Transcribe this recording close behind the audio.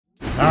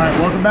All right,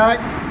 welcome back.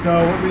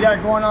 So what we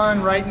got going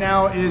on right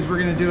now is we're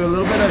gonna do a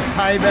little bit of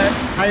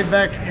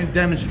Tyvek and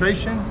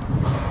demonstration.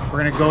 We're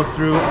gonna go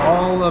through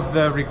all of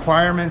the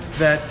requirements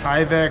that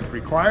Tyvek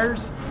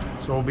requires.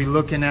 So we'll be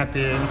looking at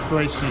the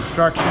installation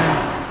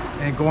instructions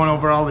and going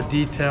over all the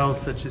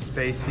details such as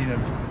spacing of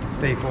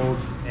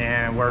staples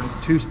and where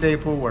to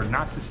staple, where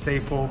not to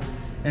staple,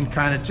 and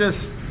kind of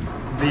just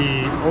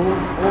the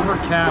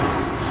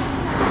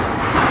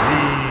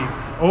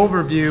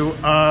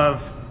overview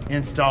of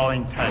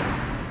installing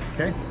Tyvek.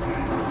 Okay,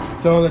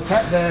 so the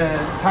type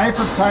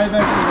of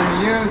Tyvek we're going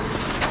to use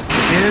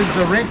is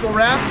the wrinkle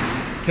wrap.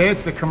 Okay,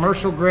 it's the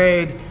commercial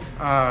grade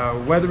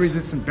weather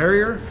resistant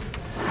barrier.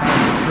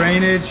 Has the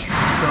drainage, so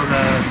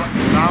the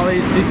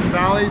valleys, peaks and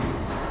valleys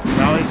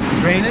for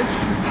drainage.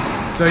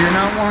 So you're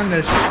not wanting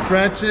to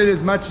stretch it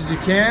as much as you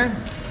can.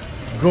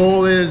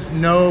 Goal is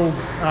no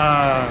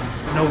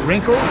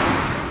wrinkles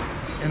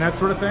and that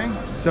sort of thing.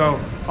 So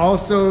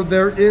also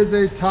there is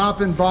a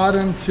top and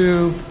bottom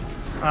to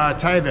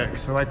Tyvek,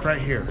 so like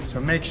right here. So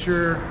make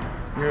sure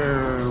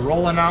you're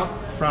rolling out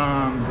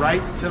from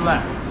right to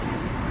left.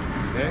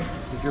 Okay,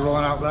 if you're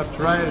rolling out left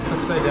to right, it's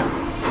upside down.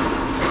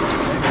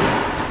 Okay.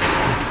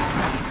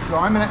 So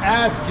I'm going to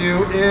ask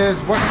you is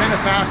what kind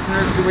of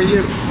fasteners do we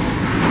use?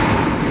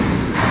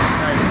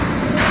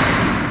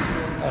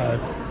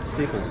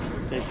 Staples.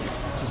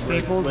 Just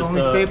staples,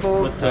 only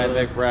staples? With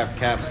Tyvek wrap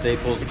cap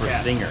staples for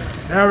Stinger.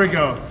 There we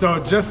go. So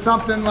just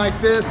something like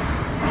this,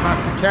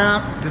 plastic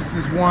cap. This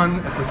is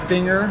one, it's a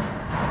Stinger.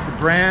 It's the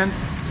brand.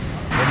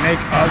 They make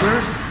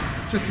others.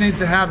 Just needs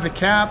to have the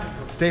cap,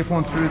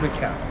 stapling through the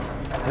cap.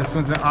 This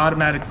one's an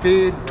automatic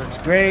feed, works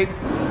great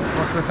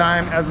most of the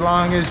time as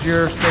long as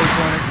you're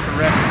stapling it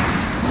correctly.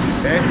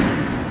 Okay?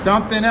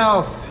 Something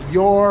else,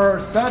 your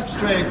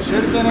substrate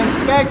should have been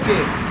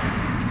inspected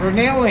for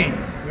nailing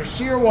your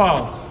shear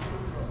walls.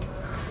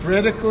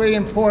 Critically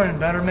important,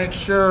 better make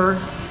sure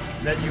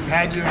that you've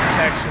had your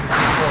inspections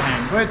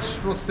beforehand, which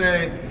we'll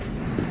say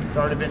it's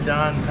already been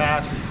done,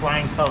 passed with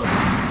flying colors,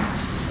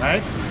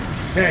 right?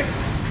 Okay,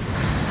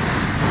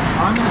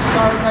 I'm gonna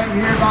start right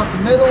here about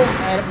the middle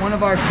at one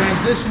of our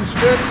transition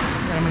strips,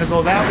 and I'm gonna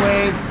go that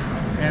way,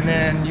 and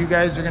then you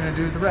guys are gonna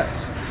do the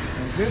rest.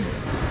 Sound good?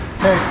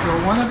 Okay, so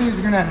one of you is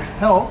gonna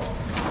help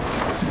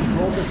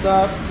roll this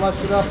up,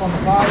 flush it up on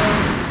the bottom,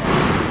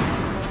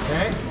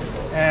 okay?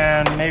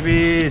 And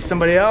maybe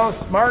somebody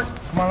else, Mark,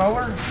 come on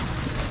over.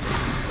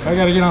 I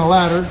gotta get on a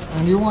ladder.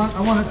 And I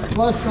want it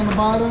flush on the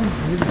bottom.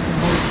 You're just gonna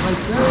hold it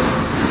right there.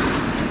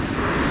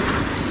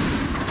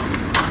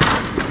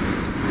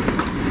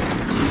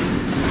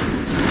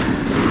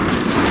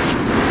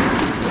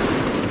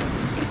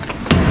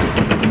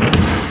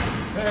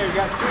 Okay, you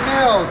got 2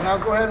 nails. Now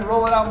go ahead and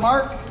roll it out,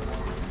 Mark.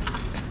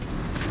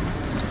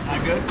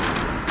 Not good?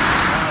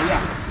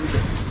 Yeah, you're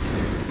good.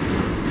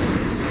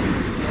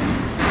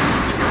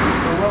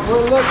 What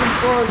we're looking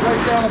for is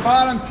right there on the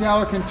bottom. See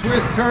how it can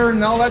twist, turn,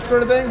 and all that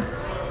sort of thing?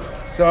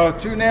 So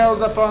 2 nails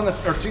up on the,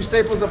 or 2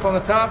 staples up on the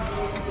top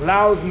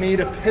allows me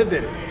to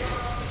pivot.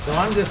 So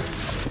I'm just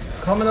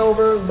coming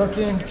over,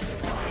 looking.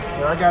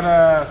 Well, I got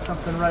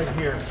something right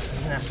here. I'm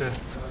gonna have to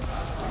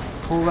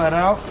pull that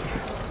out.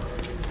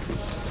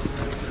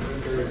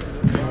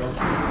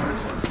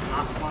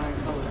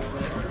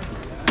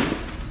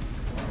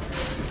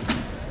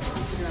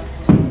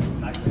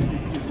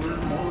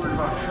 We're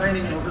about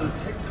training over the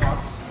TikTok.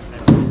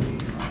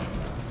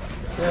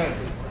 Okay.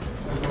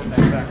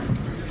 Back.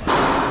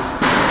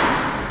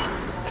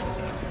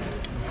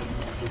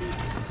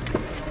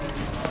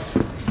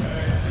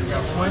 We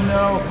got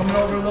window coming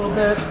over a little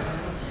bit,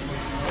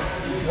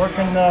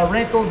 working the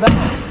wrinkles out.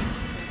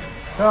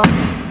 So,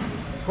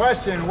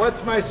 question: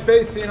 what's my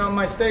spacing on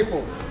my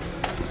staples?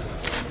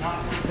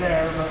 Not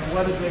there, but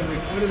what do they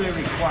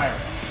require?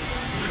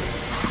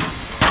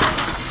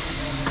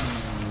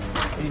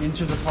 8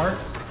 inches apart.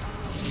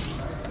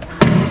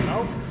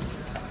 Nope.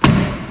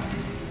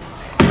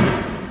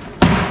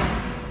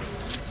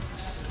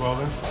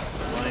 12 inch.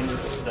 Line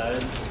with the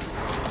studs.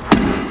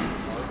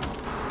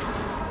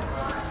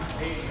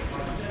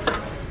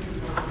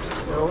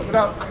 Look it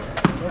up.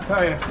 I'll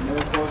tell you. No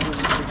closer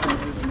than 6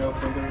 inches, no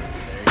further than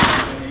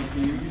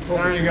 18.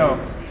 There you go.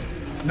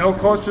 No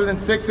closer than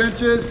 6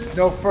 inches,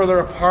 no further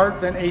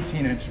apart than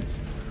 18 inches.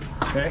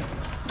 Okay?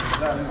 Is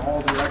that in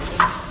all directions?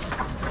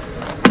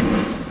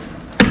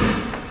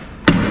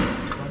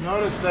 So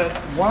notice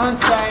that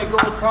once I go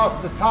across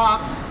the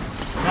top,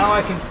 now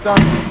I can start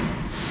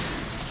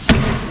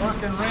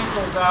working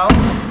wrinkles out.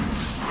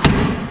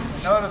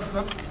 And notice,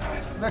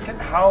 look at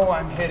how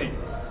I'm hitting.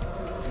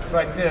 It's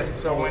like this.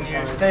 So when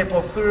you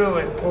staple through,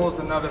 it pulls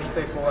another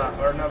staple out,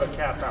 or another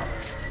cap out.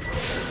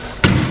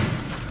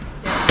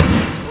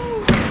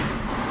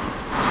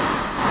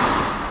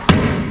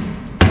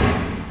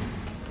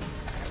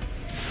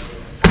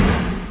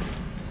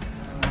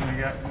 And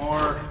we got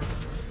more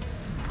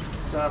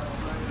stuff.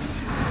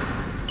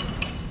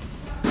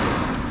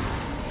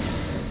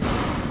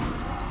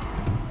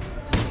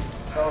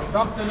 So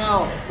something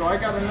else. So I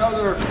got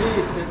another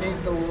piece that needs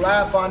to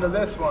lap onto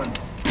this one.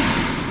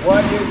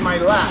 What is my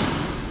lap?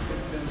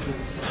 6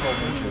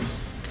 inches.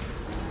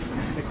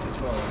 6 to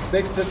 12.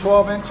 6 to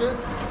 12 inches?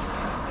 Is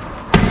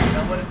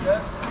that what it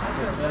says?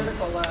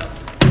 Vertical lab.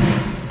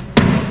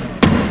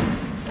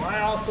 Well,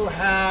 I also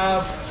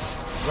have,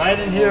 right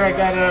in here, I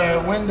got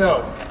a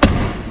window.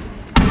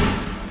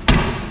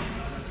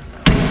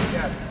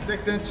 Yeah,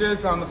 6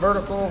 inches on the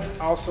vertical,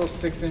 also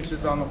 6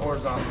 inches on the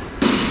horizontal.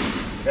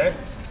 Okay?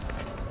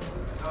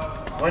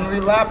 When we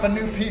lap a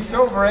new piece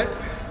over it,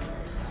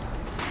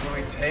 will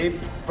we tape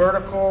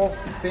vertical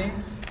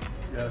seams?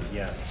 Yes.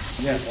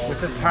 Yes, with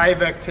the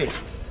Tyvek tape.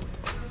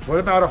 What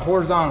about a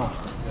horizontal?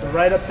 So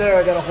right up there,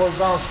 I got a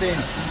horizontal seam,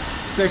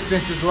 6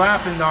 inches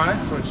lapping on it,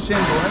 so it's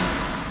shingling.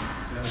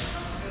 Yes.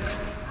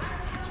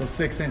 So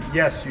 6 inches.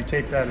 Yes, you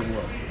tape that as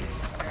well.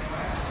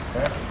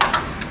 Okay.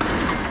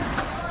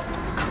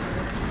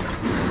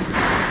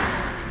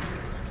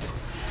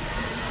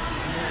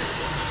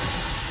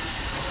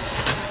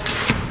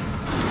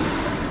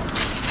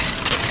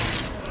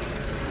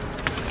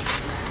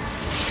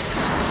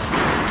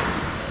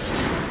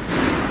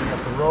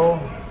 Got the roll.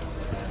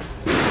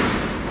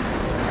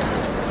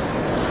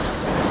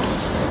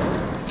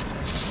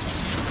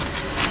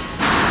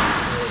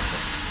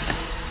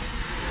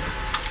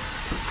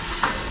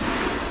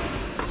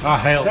 Ah,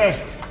 hell.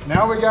 Okay,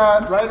 now we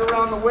got right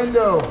around the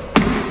window.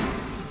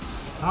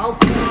 How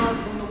far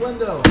from the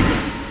window?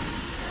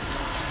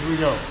 Here we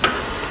go.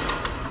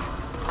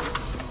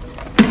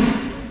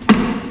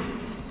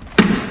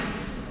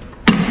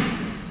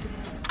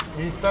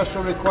 Any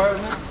special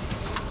requirements?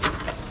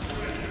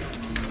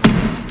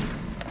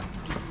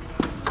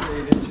 6 to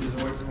 8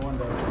 inches away from the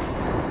window.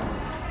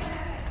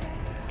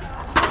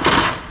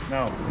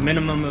 No.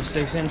 Minimum of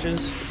 6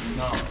 inches.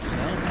 No.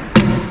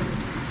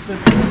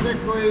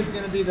 Specifically, is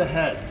going to be the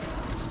head.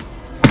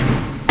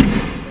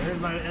 Here's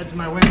my edge of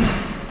my window.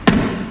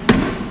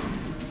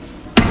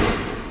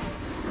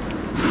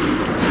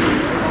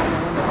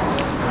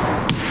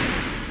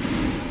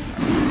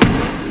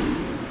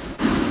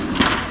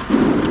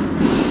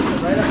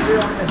 Right up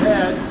here on the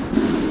head,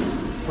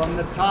 from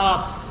the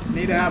top, you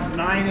need to have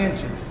 9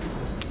 inches.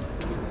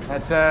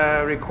 That's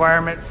a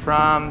requirement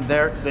from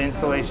the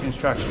installation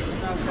instructions.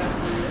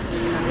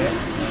 Okay.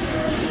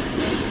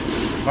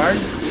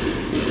 Pardon?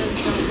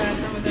 Don't pass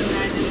them within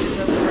 9 inches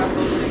of the rough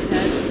opening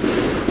head.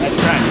 That's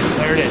right,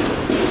 there it is.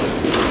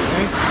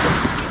 Okay.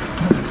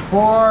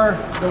 For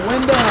the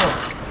window,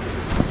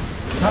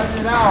 cutting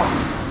it out,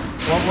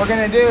 what we're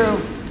gonna do,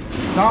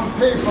 some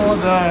people,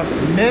 the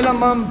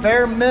minimum,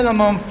 bare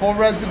minimum for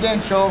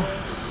residential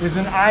is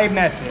an I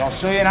method. I'll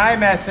show you an I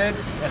method.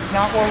 That's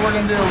not what we're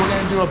gonna do. We're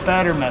gonna do a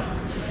better method.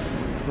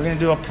 We're gonna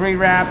do a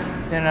pre-wrap,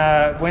 then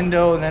a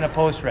window, and then a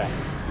post-wrap.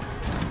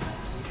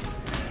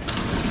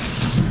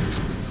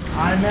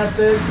 I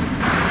method.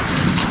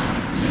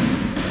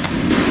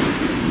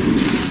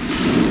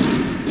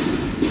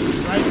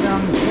 Right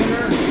down the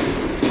center.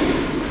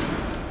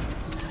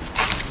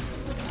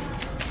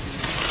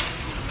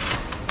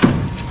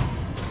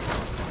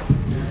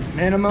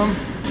 Minimum.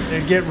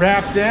 They get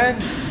wrapped in.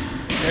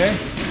 Okay.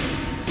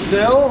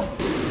 Sill.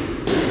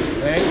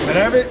 Okay. But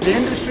the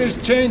industry's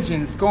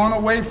changing. It's going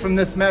away from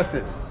this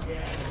method.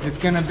 It's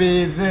going to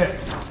be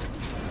this.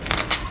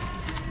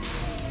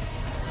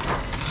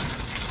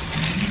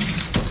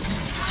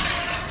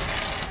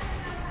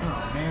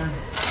 Oh man.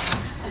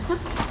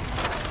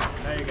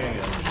 Now you're gonna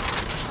go.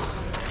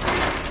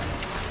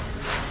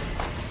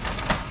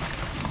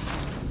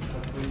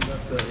 Leave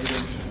up the 8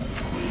 inch.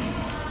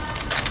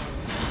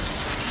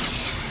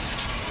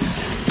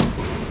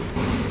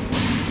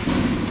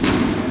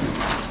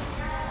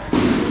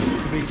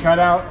 Be cut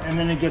out, and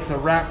then it gets a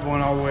wrap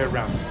going all the way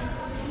around.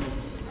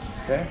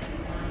 Okay.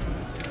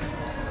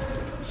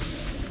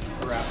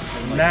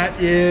 And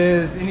that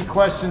is, any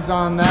questions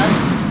on that?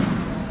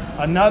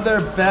 Another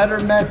better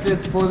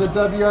method for the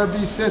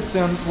WRB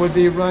system would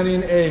be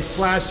running a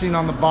flashing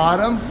on the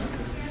bottom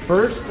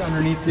first,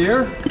 underneath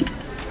here.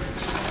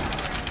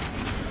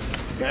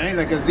 Okay,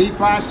 like a Z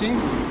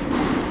flashing.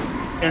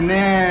 And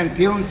then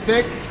peel and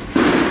stick.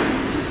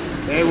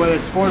 Okay, whether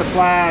it's Forta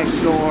Flash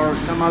or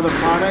some other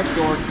product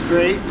or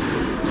Trace.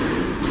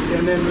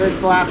 And then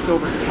this laps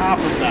over top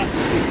of that.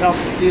 It just helps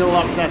seal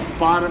up that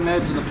bottom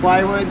edge of the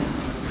plywood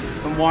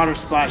from water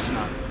splashing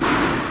on it.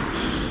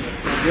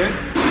 Good?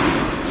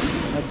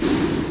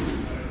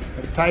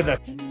 Let's tie that.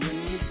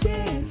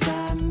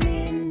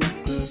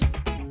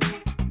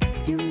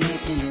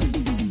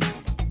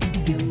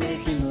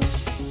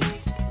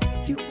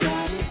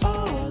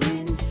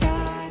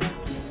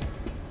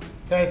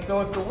 Okay,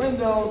 so at the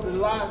window,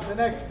 the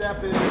next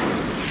step is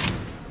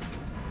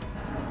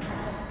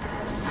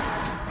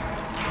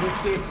this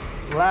gets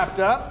lapped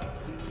up.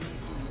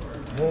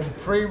 We'll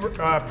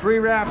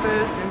pre-wrap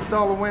it,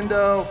 install the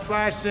window,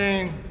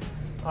 flashing,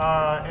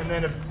 and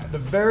then at the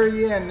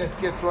very end, this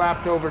gets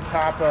lapped over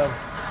top of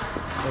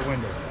the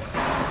window.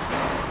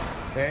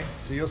 Okay,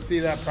 so you'll see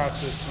that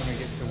process when we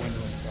get to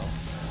window install.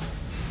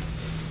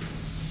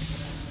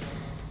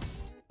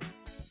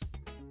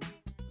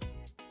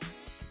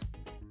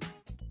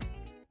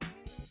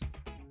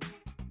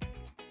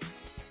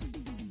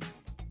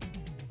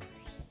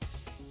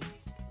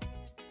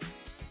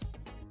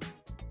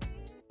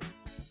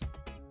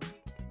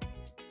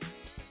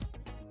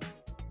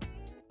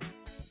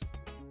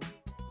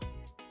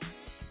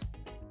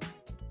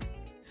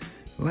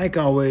 Like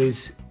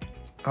always,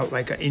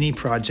 like any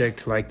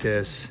project like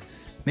this,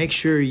 make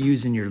sure you're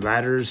using your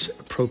ladders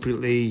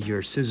appropriately,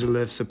 your scissor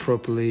lifts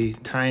appropriately,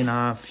 tying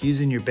off,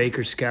 using your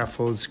baker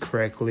scaffolds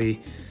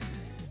correctly.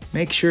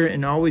 Make sure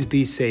and always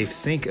be safe.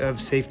 Think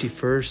of safety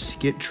first,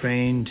 get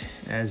trained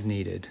as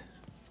needed.